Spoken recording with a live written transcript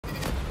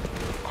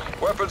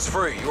Weapons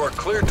free. You are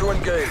clear to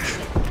engage.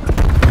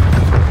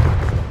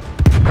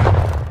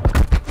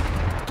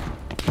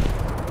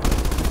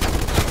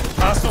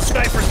 Hostile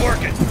snipers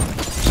working.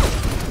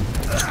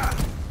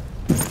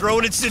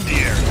 Throwing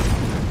incendiary.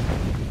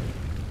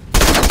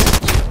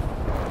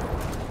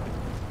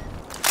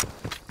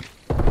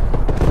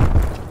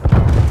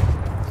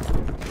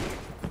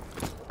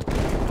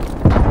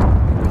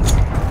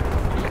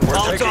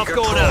 Molotov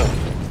going out.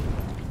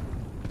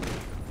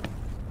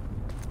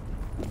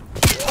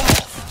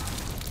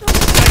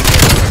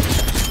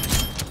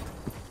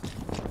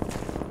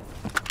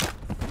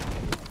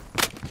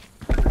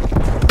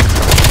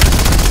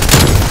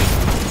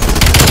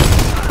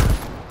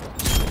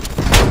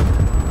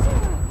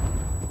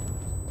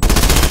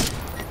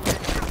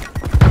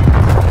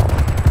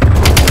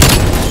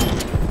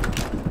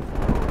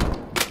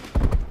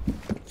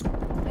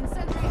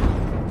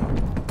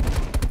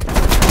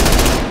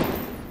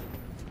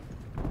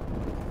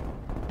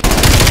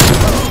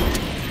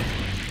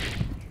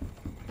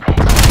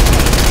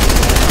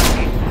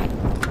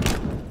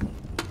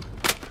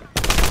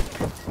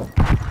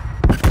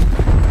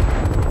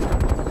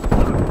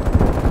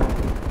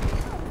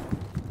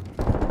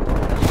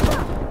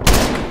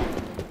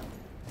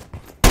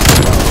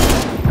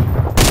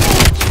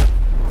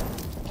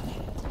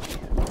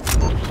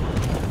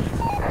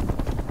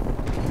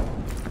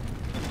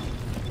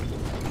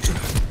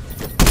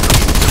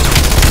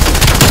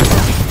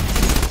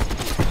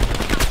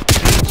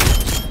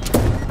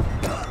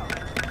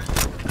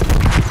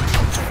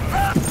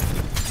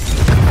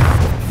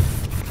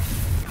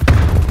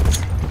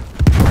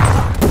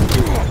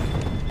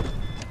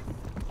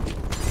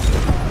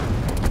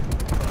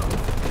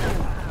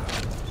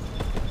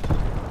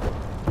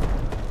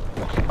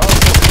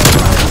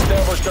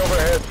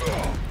 Overhead.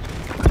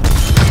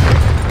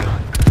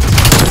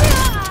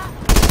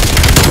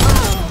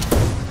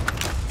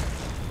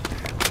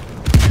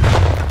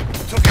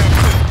 Took out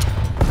two.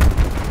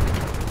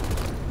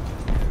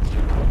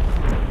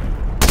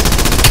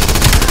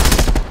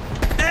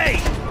 Hey!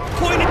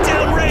 Point it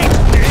down range,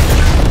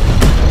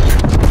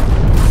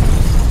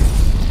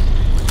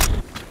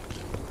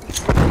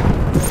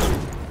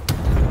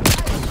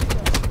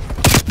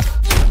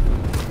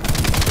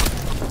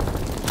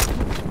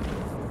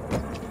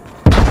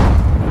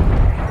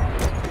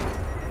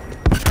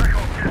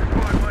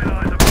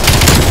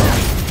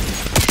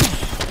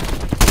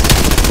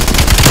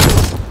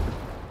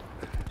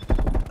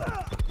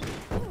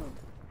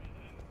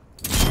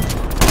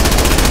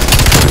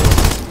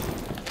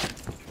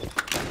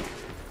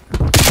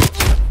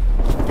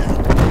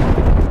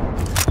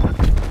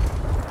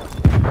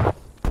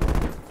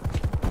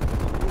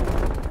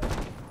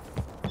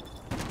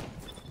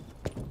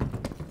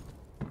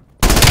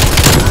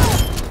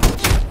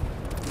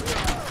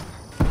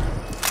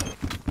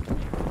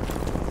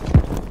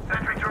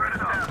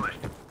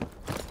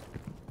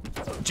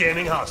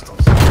 jamming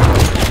hostiles.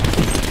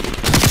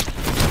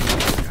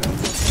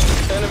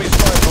 Enemy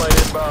spy plane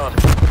inbound.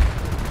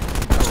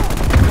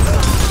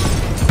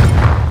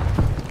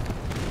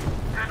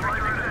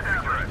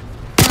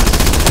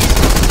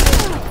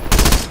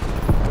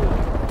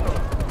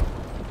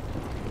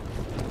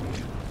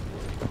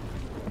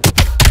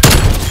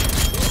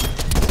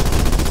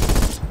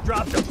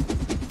 Dropped him.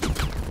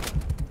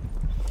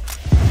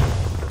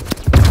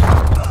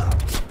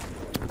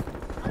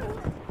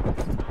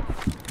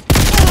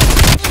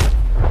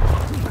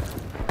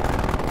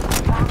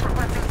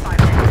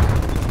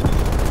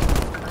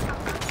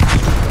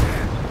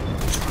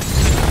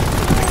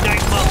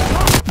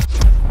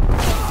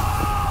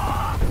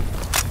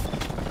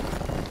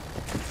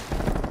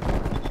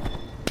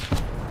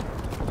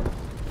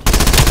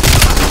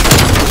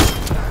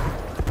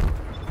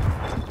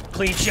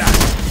 Clean shot.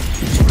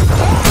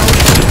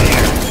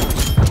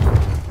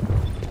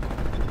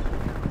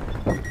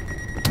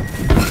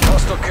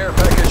 Hostile care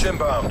package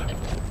inbound.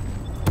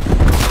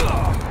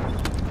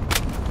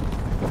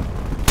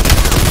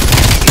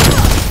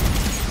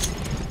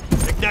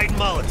 Igniting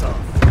Molotov.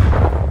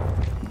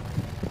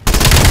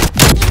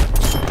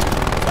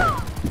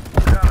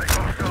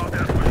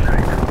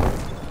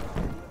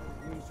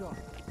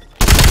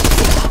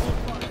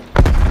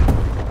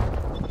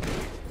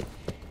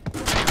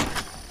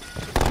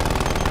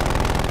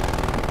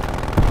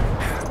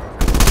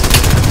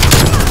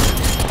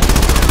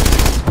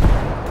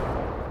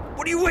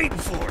 What are you waiting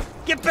for?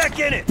 Get back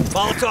in it!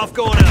 Molotov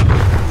going out.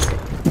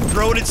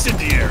 Throwing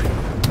incendiary.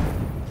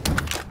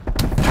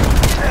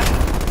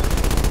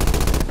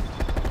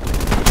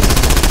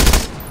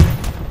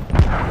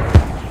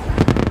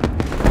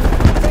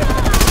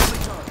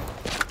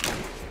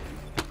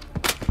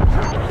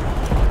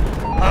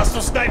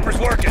 Hostile snipers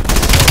working.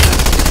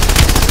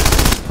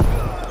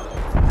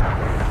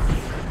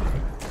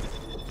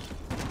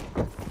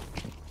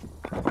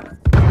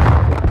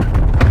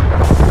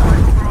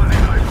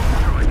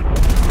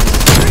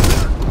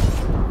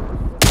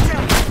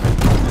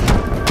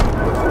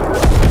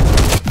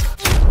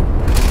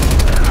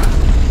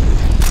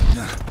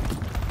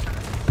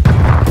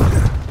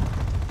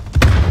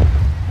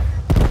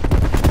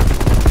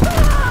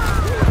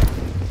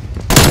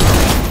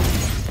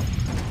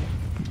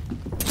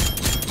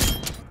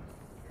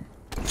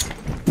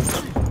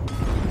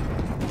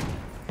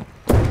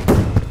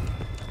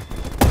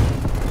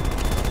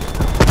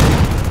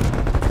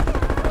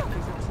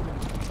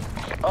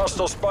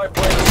 Hostile spy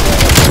plane is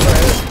going up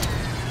overhead.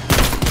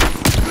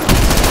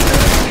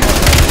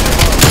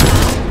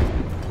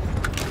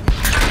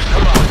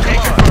 Come on,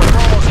 we've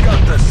almost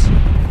got this.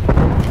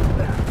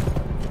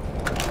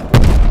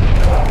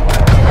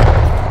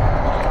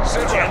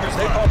 Sentry,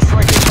 napalm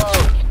strike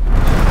inbound.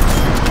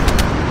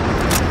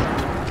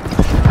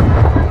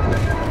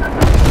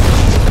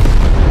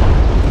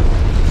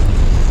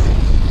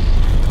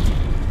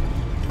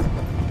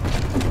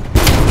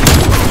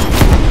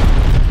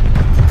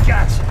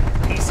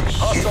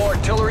 Hostile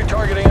artillery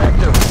targeting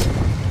active.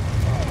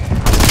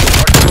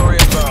 Artillery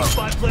inbound.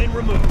 Spy plane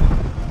removed.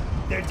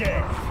 They're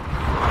dead.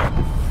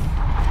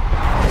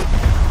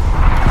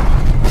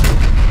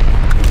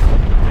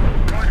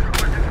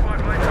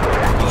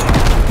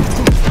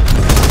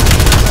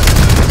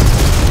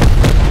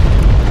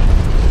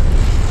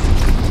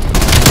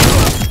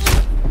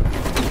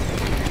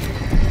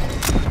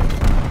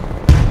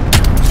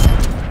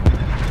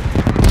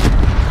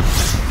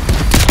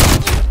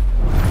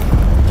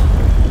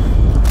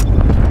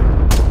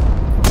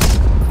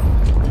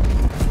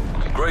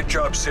 Great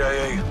job,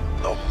 CIA.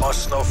 No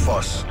muss, no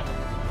fuss.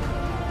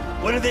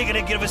 When are they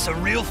gonna give us a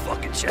real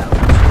fucking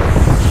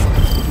challenge?